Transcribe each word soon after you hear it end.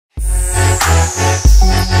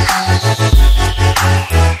Hey,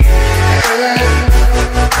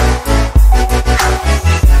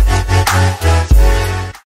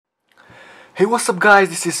 what's up guys,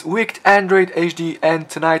 this is Wicked Android HD, and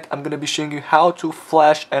tonight I'm gonna be showing you how to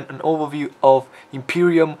flash and an overview of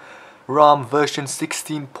Imperium Rom version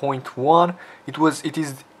 16.1. It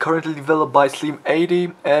is currently developed by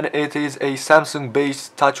Slim80 and it is a Samsung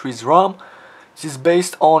based TouchWiz ROM. This is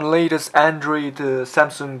based on latest Android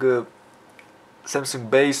Samsung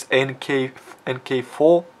based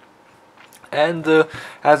NK4, and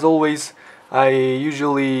as always I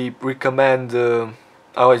usually recommend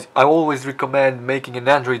I always recommend making an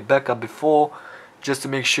Android backup before, just to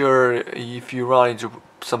make sure if you run into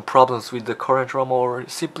some problems with the current ROM or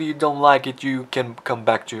simply you don't like it, you can come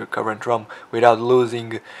back to your current ROM without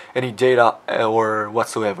losing any data or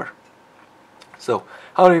whatsoever. So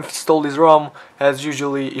how to install this ROM? As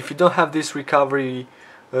usually, if you don't have this recovery,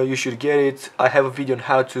 you should get it. I have a video on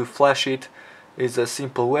how to flash it. It's a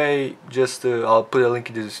simple way. Just I'll put a link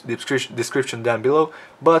in the description down below.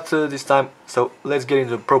 But this time, so let's get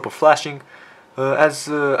into proper flashing. As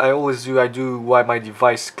I always do, I do wipe my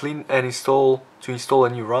device clean and install a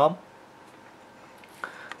new ROM.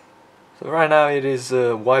 So right now it is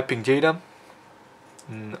wiping data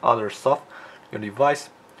and other stuff on your device.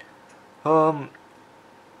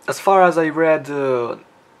 As far as I read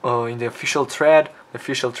in the official thread,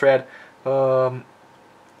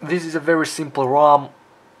 this is a very simple ROM,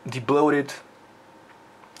 debloated.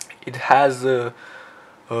 It has an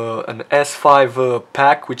S5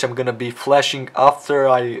 pack, which I'm gonna be flashing after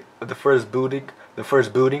the first booting,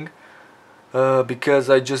 because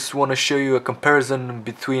I just want to show you a comparison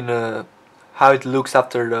between how it looks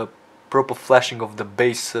after the proper flashing of the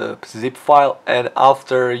base zip file and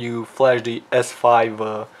after you flash the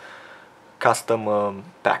S5 custom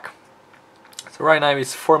pack. So right now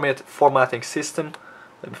it's formatting system.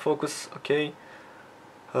 Let me focus. Okay,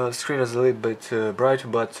 the screen is a little bit bright,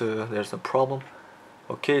 but there's no problem.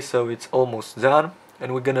 Okay, so it's almost done,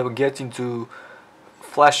 and we're gonna get into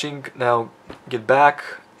flashing now. Get back,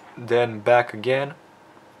 then back again,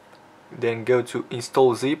 then go to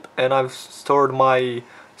install zip, and I've stored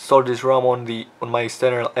this ROM on my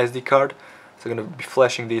external SD card. So I'm gonna be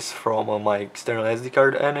flashing this from my external SD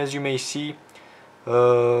card, and as you may see,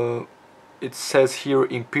 it says here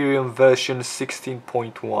Imperium version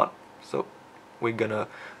 16.1. So we're gonna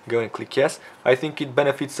go and click yes. I think it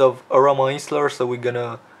benefits of Aroma installer, so we're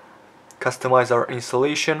gonna customize our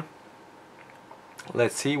installation.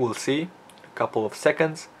 Let's see, we'll see. A couple of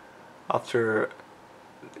seconds after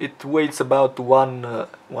it waits about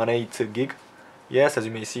 1.8 gig. Yes, as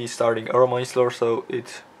you may see, starting Aroma installer, so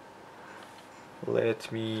it,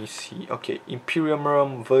 let me see. Okay, Imperium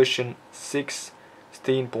Rom version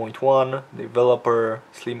 16.1, developer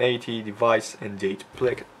Slim80, device and date.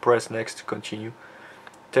 Press next to continue.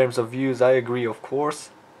 Terms of use, I agree, of course.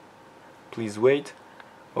 Please wait.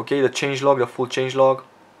 Okay, the changelog, the full changelog,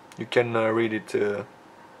 you can read it.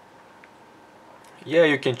 Yeah,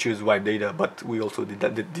 you can choose wipe data, but we also did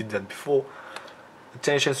that before.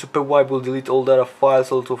 Attention, super wipe will delete all data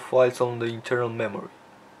files, also files on the internal memory.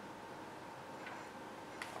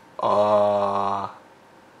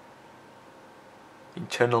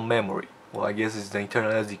 Internal memory. Well, I guess it's the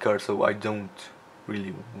internal SD card, so I don't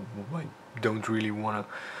really wanna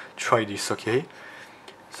try this. Okay.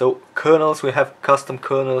 So kernels, we have custom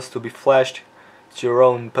kernels to be flashed. It's your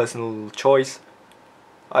own personal choice.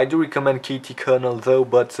 I do recommend KT kernel though,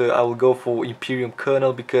 but I will go for Imperium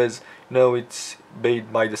kernel because you know it's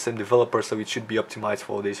made by the same developer, so it should be optimized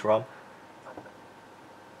for this ROM.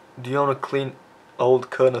 Do you wanna clean old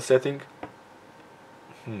kernel setting?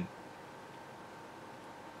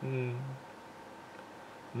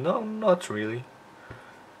 No, not really.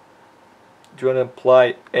 Do you want to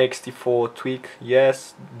apply XT4 tweak?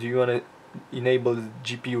 Yes. Do you want to enable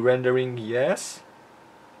GPU rendering? Yes.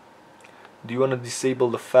 Do you want to disable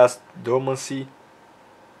the fast dormancy?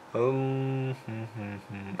 I don't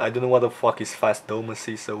know what the fuck is fast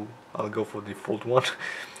dormancy, so I'll go for the default one.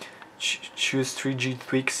 Choose 3G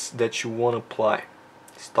tweaks that you want to apply.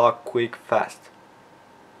 Stock, quick, fast.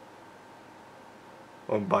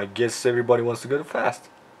 I guess everybody wants to go to fast.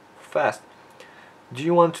 Do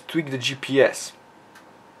you want to tweak the GPS?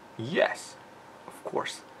 Yes, of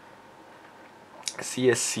course.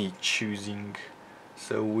 CSC choosing.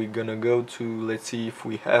 So we're gonna go to, let's see if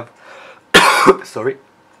we have sorry,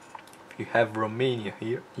 if you have Romania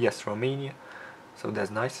here. Yes, Romania. So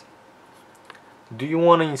that's nice. Do you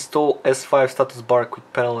want to install S5 status bar,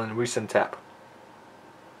 quick panel and recent app?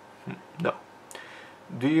 No.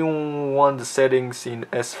 Do you want the settings in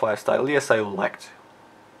S5 style? Yes, I would like to.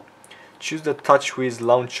 choose the TouchWiz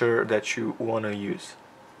launcher that you want to use.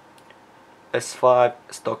 S5,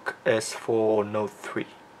 stock S4 or Note 3.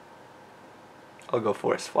 I'll go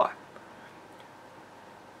for S5.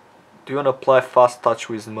 Do you want to apply fast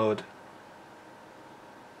TouchWiz mode?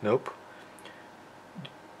 Nope.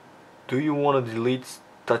 Do you want to delete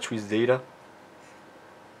TouchWiz data?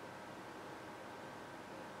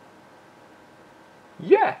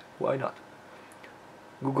 Yeah, why not?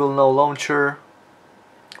 Google Now Launcher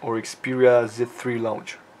or Xperia Z3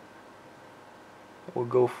 Launcher. We'll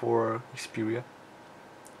go for Xperia.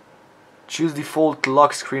 Choose default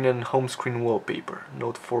lock screen and home screen wallpaper.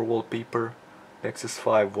 Note 4 wallpaper, Nexus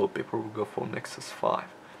 5 wallpaper. We'll go for Nexus 5.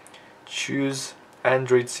 Choose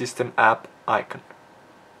Android system app icon.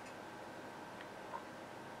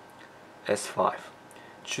 S5.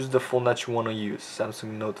 Choose the phone that you want to use.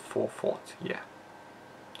 Samsung Note 4 font. Yeah.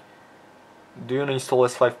 Do you want to install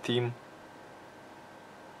S5 theme?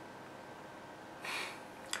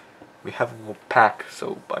 We have a pack,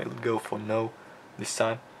 so I'll go for no this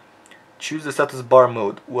time. Choose the status bar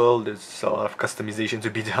mode. Well, there's a lot of customization to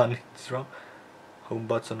be done in this ROM. Home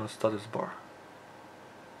button or status bar.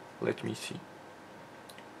 Let me see.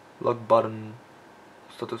 Lock button,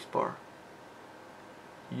 status bar.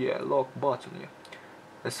 Yeah, lock button, yeah.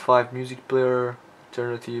 S5 music player,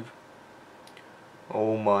 alternative.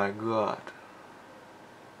 Oh my god.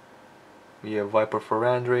 We have Viper for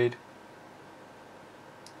Android.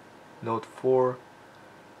 Note 4.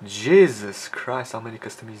 Jesus Christ, how many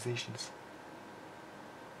customizations.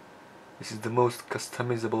 This is the most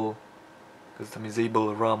customizable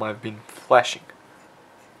ROM I've been flashing.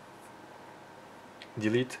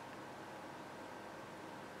 Delete.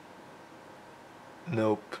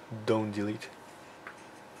 Nope, don't delete.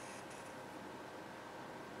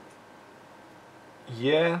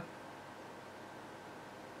 Yeah.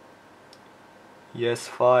 Yes,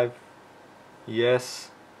 5. Yes.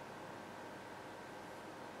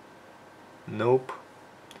 Nope.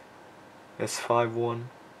 S5 one.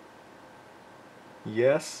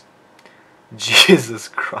 Yes. Jesus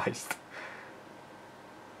Christ.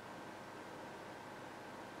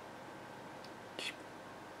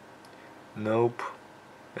 Nope.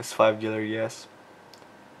 S5 dealer, yes.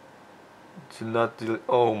 Do not delete.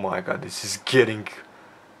 Oh my god, this is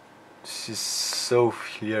so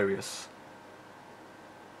hilarious.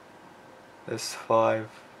 S5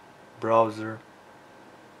 browser,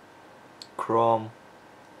 Chrome,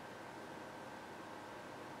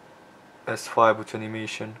 S5 with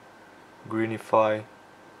animation, Greenify,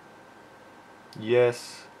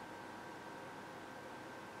 yes.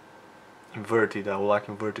 Inverted, I would like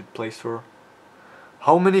inverted Play Store.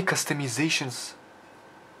 How many customizations?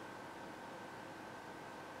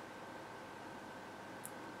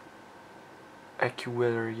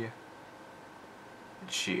 AccuWeather, yeah.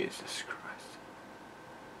 Jesus Christ.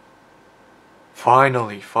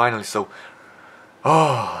 Finally, so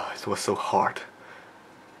it was so hard.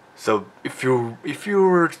 So if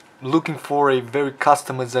you're looking for a very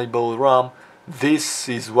customizable ROM, this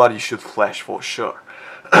is what you should flash for sure.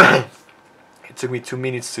 It took me 2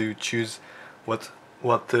 minutes to choose what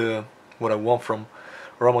I want from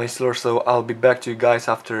Aroma installer, so I'll be back to you guys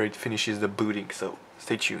after it finishes the booting, so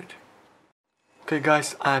stay tuned. Okay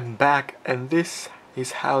guys, I'm back, and this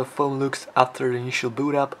is how the phone looks after the initial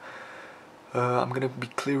boot up. I'm gonna be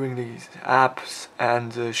clearing these apps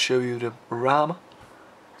and show you the RAM.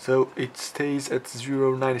 So it stays at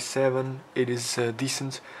 0.97. It is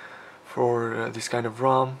decent for this kind of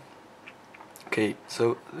ROM. Okay,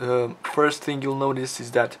 so first thing you'll notice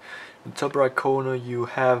is that in the top right corner you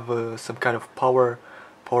have some kind of power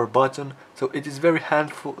button. So it is very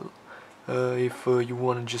handful if you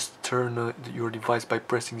want to just turn your device by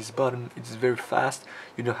pressing this button. It's very fast,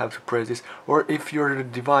 you don't have to press this. Or if your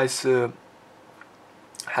device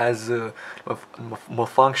has a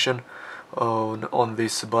malfunction on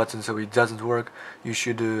this button, so it doesn't work, you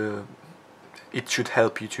should it should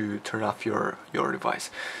help you to turn off your device.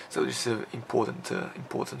 So this is an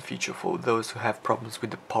important feature for those who have problems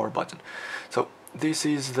with the power button. So this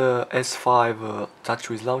is the S5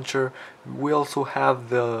 TouchWiz launcher. We also have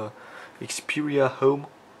the Xperia Home.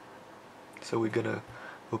 So we're gonna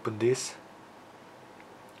open this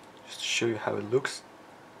just to show you how it looks.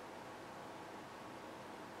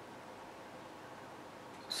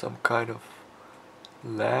 Some kind of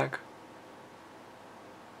lag.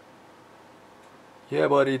 Yeah,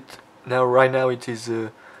 but right now it is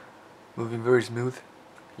moving very smooth.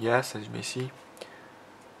 Yes, as you may see,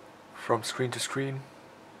 from screen to screen.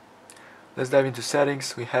 Let's dive into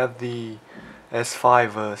settings. We have the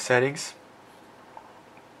S5 settings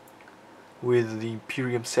with the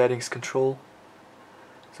Imperium settings control.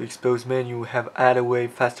 So expose menu, we have add away,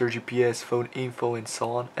 faster GPS, phone info, and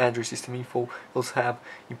so on. Android system info. We also have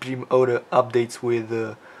Imperium Auto updates with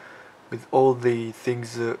all the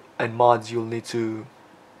things and mods you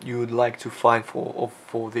would like to find for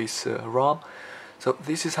this ROM. So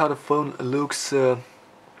this is how the phone looks, and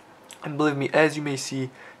believe me, as you may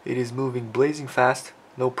see, it is moving blazing fast,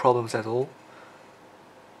 no problems at all.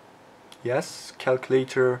 Yes,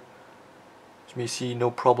 calculator, as you may see,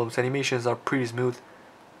 no problems. Animations are pretty smooth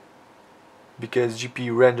because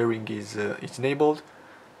GPU rendering is enabled.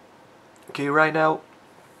 Okay, right now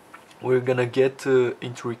we're gonna get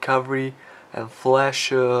into recovery and flash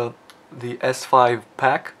the S5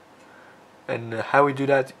 pack. And how we do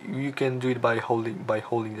that, you can do it by holding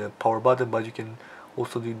the power button, but you can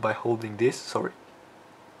also do it by holding this. Sorry,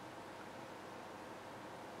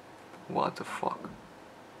 what the fuck.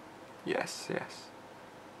 Yes.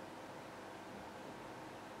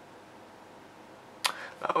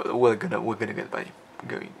 We're gonna get by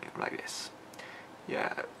going like this.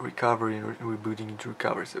 Yeah, recovery and rebooting into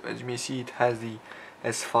recovery. So as you may see, it has the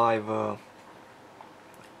S5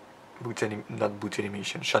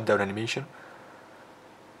 shutdown animation.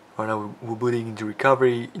 Right now we're booting into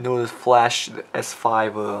recovery in order to flash the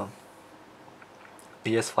S5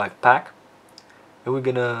 pack, and we're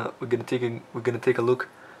gonna take a look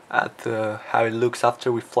at how it looks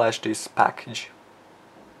after we flash this package.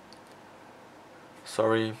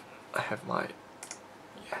 Sorry, I have my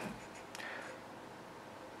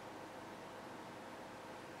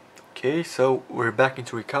Okay, so we're back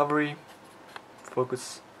into recovery.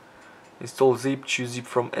 Focus. Install zip. Choose zip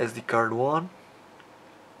from SD card 1.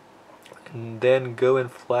 And then go and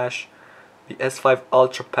flash the S5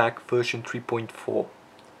 Ultra Pack version 3.4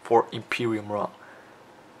 for Imperium Rom.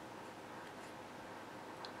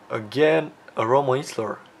 Again, Aroma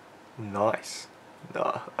installer. Nice.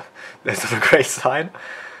 No, that's not a great sign.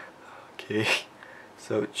 Okay,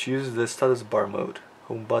 so choose the status bar mode.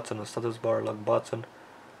 Home button or status bar, lock button.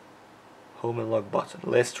 Home and lock button.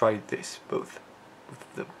 Let's try this both.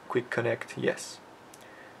 With the quick connect, yes.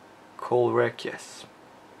 Call rec, yes.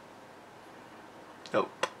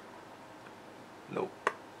 Nope.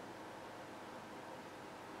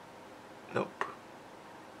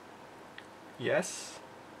 Yes.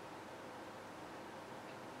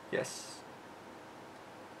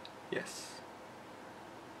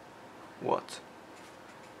 What?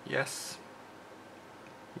 Yes.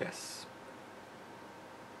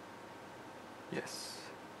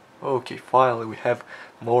 Okay, finally we have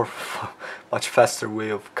much faster way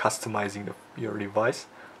of customizing your device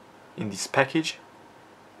in this package.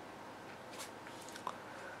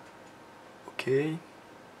 Okay.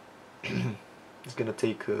 It's gonna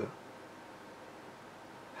take a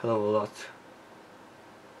hell of a lot.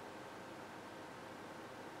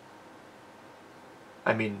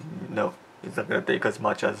 I mean, no, it's not gonna take as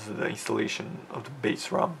much as the installation of the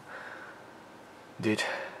base ROM did.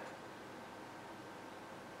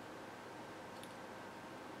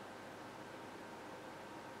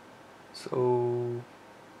 So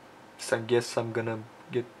I guess I'm gonna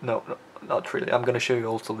get no, not really. I'm gonna show you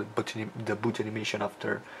also the boot animation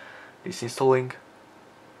after this installing.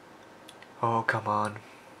 Oh, come on.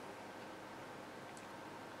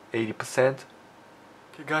 80%.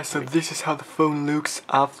 Okay guys, so this is how the phone looks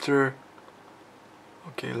after.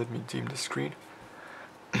 Okay, let me dim the screen.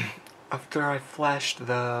 After I flashed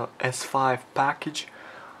the S5 package,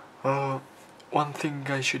 one thing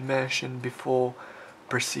I should mention before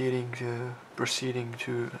proceeding to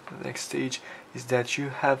the next stage is that you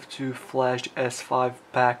have to flash the S5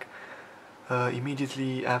 pack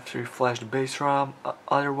immediately after you flash the base ROM.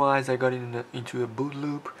 Otherwise, I got into a boot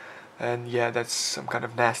loop, and yeah, that's some kind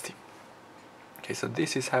of nasty. Okay, so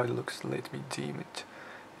this is how it looks. Let me dim it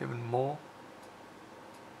even more.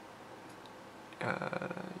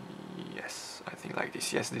 Yes, I think like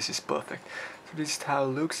this. Yes, this is perfect. So this is how it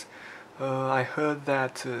looks. I heard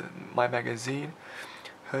that my magazine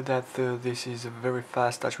heard that this is a very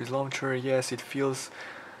fast touch with launcher. Yes, it feels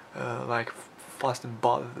like fast and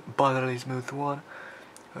butterly smooth one.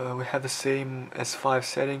 We have the same S5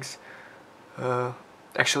 settings.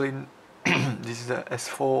 Actually, this is a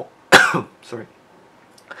S4 sorry,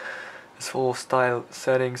 S4 style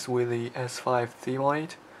settings with the S5 theme on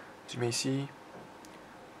it. As you may see,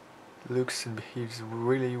 looks and behaves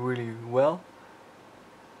really well.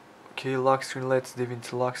 Okay, lock screen. Let's dive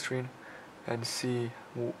into lock screen and see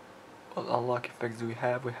what unlock effects do we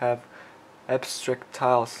have. We have abstract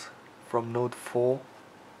tiles from Node 4.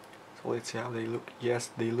 So let's see how they look. Yes,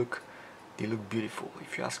 they look beautiful,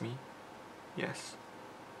 if you ask me. Yes,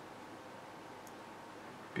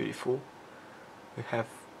 beautiful. We have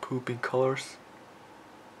pooping colors.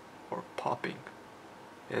 or popping.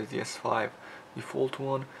 There's the S5 default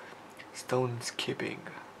one. Stone skipping.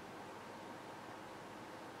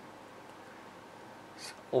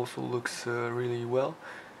 This also looks really well.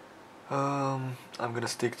 I'm gonna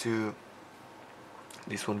stick to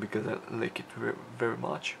this one because I like it very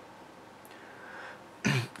much.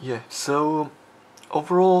 Yeah, so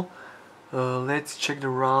overall, let's check the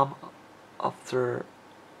RAM after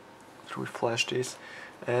we flash this,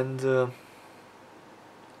 and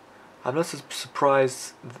I'm not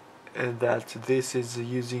surprised that this is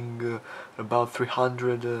using about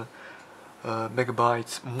 300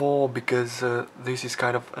 megabytes more, because this is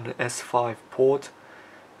kind of an S5 port,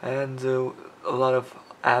 and a lot of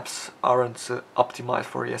apps aren't optimized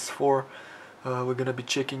for S4. We're gonna be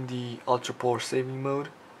checking the ultra power saving mode.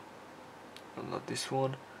 Not this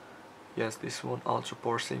one. Yes, this one, ultra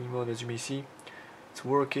power saving mode. As you may see, it's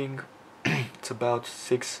working. It's about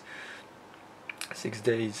six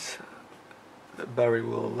days. The battery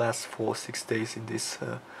will last for 6 days in this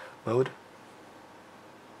mode.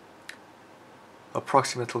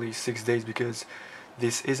 Approximately 6 days, because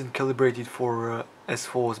this isn't calibrated for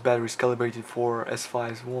S4's battery, is calibrated for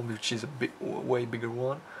S5's one, which is a way bigger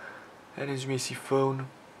one. And as you may see, phone,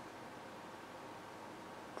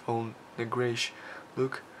 the grayish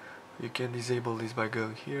look. You can disable this by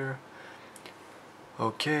going here.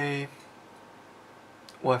 Okay.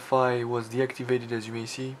 Wi-Fi was deactivated, as you may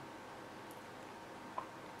see.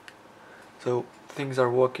 So things are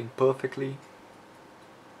working perfectly.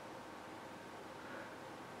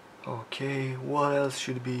 Okay, what else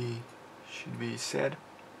should be said?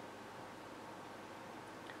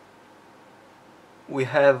 We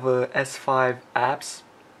have S5 apps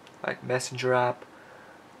like Messenger app,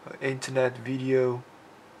 internet, video,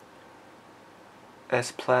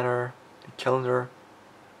 S planner, the calendar,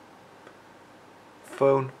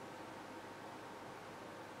 phone,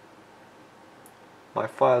 my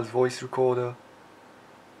files, voice recorder.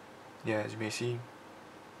 Yeah, as you may see,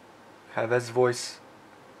 have S voice.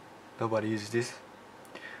 Nobody uses this.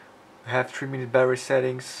 We have 3-minute battery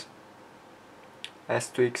settings,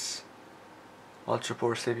 S-Twix, ultra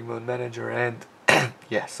power saving mode manager, and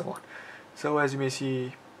yeah, so on. So as you may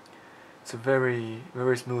see, it's a very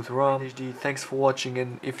smooth ROM. HD. Thanks for watching,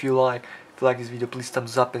 and if you like this video, please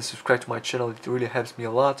thumbs up and subscribe to my channel. It really helps me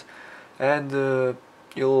a lot, and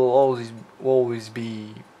you'll always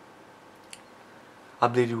be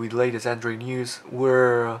updated with latest Android news.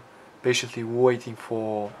 We're patiently waiting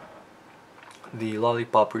for the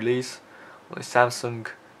Lollipop release on the Samsung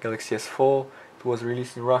Galaxy S4. It was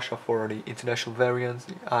released in Russia for the international variant,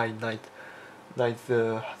 the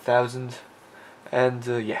i9000, and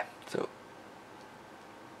yeah, so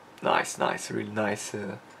nice, really nice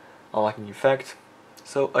unlocking effect.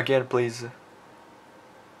 So again, please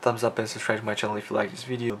thumbs up and subscribe to my channel if you like this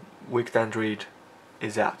video. Wicked Android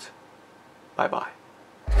is out. Bye bye.